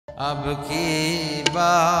अब की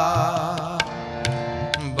बार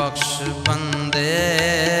बख्श बंदे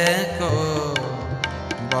को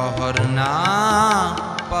बहरना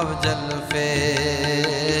पवजल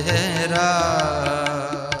फेरा।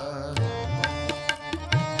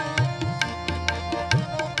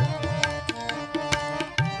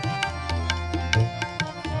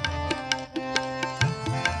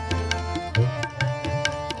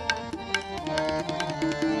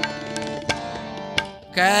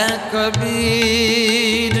 कै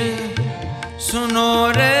कबीर सुनो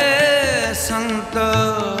रे संत,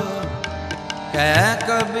 कै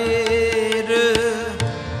कबीर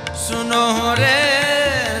सुनो रे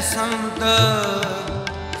संत,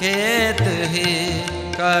 खेत ही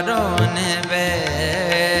करो ने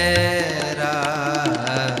बेरा।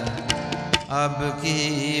 अब की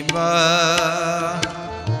बार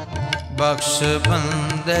बख्श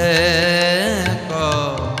बंदे को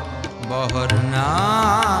बहरना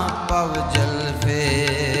पवजल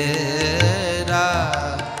फेरा।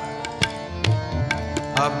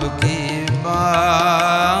 अब की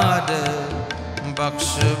बार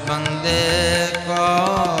बख्श बंदे को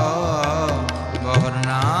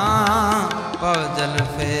बहरना पवजल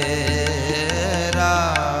फेरा।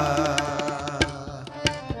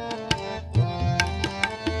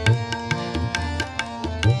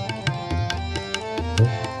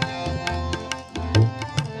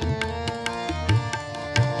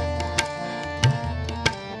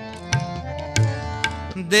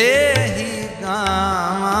 देही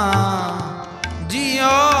गावा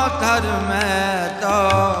जियो घर में तो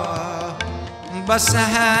बस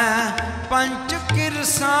है पंच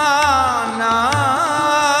किरसाना।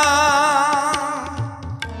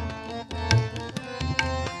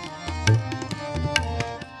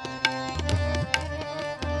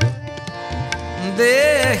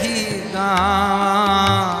 देही गावा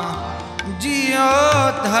जियो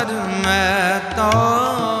घर में तो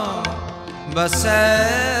बस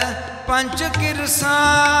पंच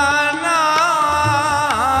किरसाना।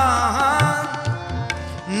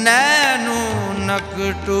 नैनु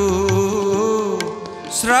नकटू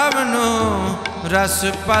श्रवणु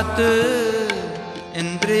रसपत,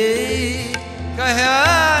 इंद्री कह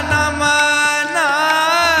न माना।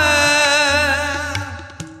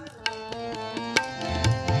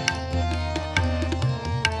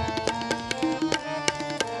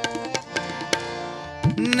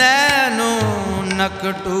 नैनु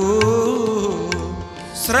नकटू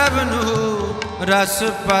श्रवणु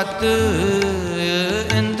रसपत,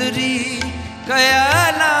 इंद्री कया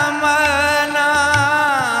मना।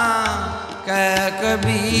 कै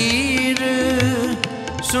कबीर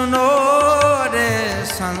सुनो रे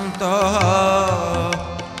संतो,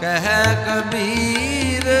 कह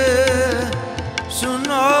कबीर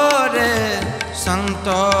सुनो रे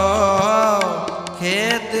संतो,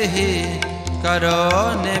 खेत ही करो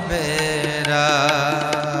ने बेरा।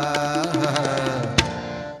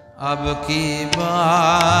 अब की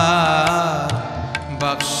बार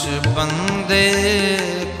बख्श बंदे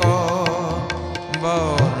को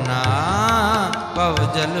बोलना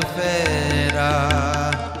पवजल फेरा।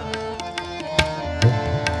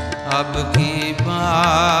 अब की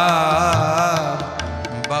बार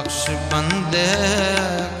बख्श बंदे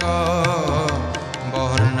को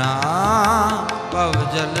बोलना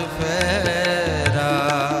पवजल फेरा।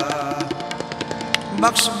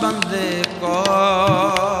 बख्श बंदे को,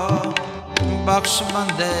 बख्श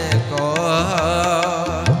बंदे को,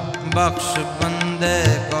 बख्श बंदे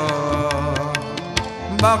को,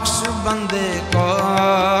 बख्श बंदे को,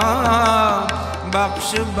 बख्श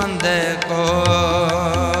बंदे को,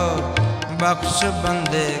 बख्श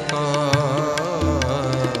बंदे को।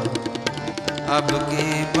 अब की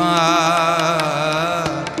बार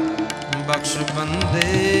बख्श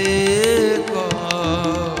बंदे को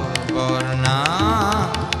बोलना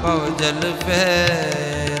पवजल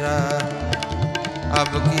फेरा।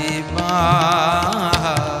 अब की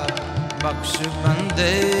बार बख्श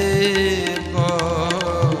बंदे को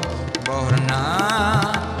बोलना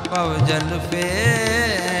पवजल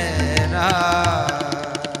फेरा।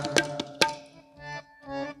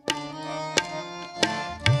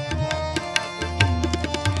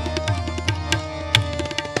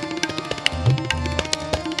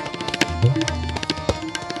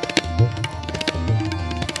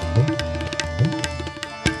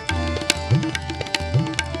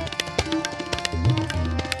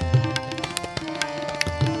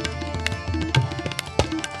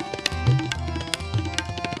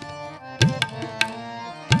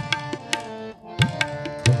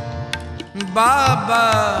 बाबा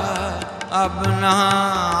अब ना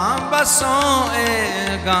बसों ए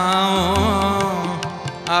गाँव,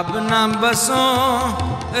 अब ना बसों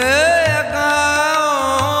ए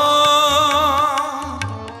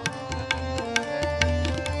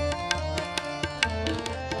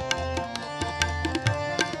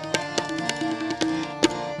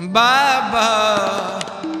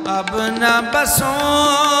अब न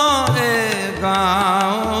बसों ए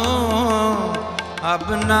गाँव, अब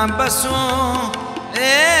न बसों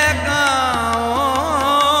ए गाँव।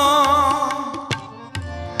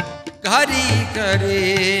 घड़ी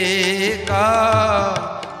घड़ी का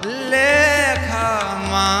लेखा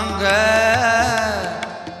मांगे,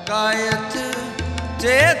 कायत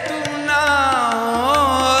चेतना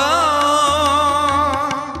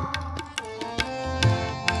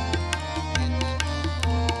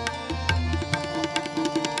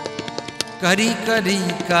करी करी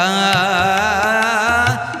का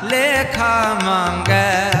लेखा मांगे,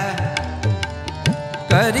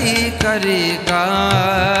 करी करी का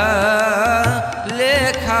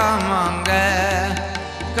लेखा मांगे,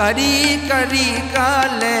 करी करी का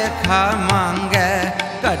लेखा मांगे,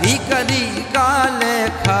 करी करी का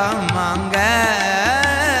लेखा मांगे,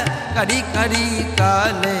 करी करी का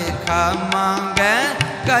लेखा मांगे,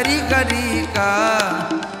 करी करी का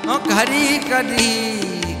ओ करी करी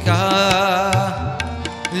का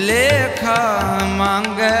लेखा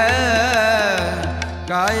मांगे,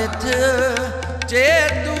 कायत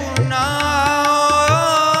चेतना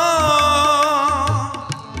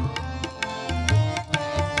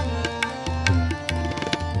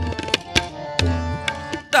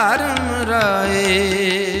धर्म रहे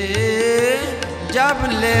जब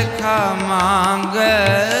लेखा मांगे,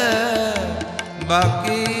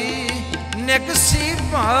 बाकी निकसी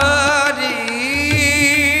पारी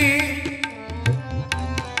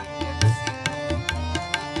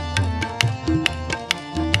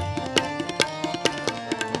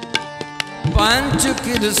पंच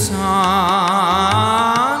किरसान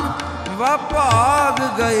व भाग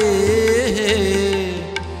गए,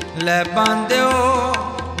 ले बांध्यो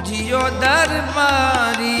जियो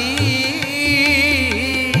दरबारी।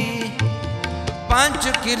 पंच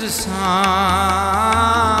किरसान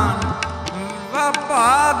व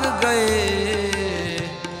भाग गए,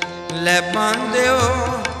 ले बांध्यो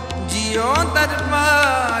जियो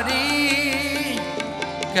दरबारी।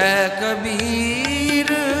 कह कबीर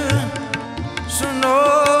सुनो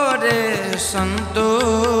रे संतो,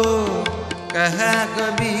 कह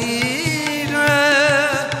कबीर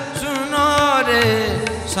सुनो रे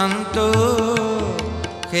संतो,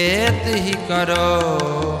 खेत ही करो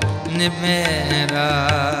निमेरा,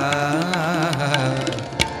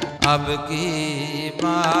 अब की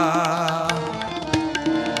बात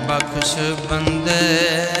बख्श बंदे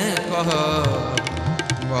को,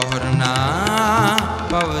 बोरना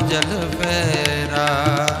पवजल फेरा।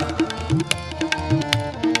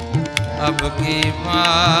 अब की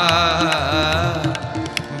बात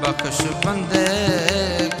बख्श बंदे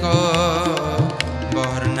को,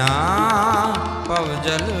 बोरना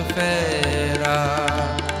पवजल फेरा।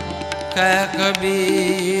 कह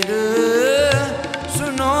कबीर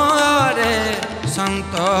सुनो रे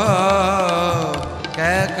संतो,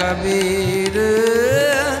 कह कबीर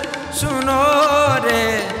सुनो रे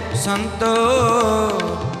संतो,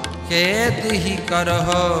 खेत ही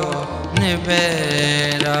करो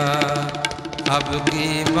निबेरा। अब की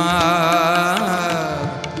बात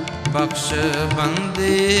बख्श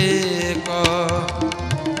बंदे को,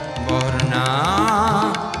 बोरना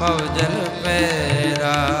पवजल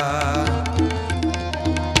पेरा।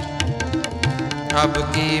 अब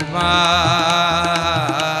की बात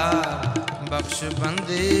बख्श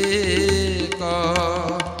बंदे को,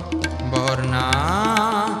 बोरना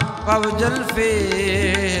पवजल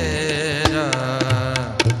फेरा।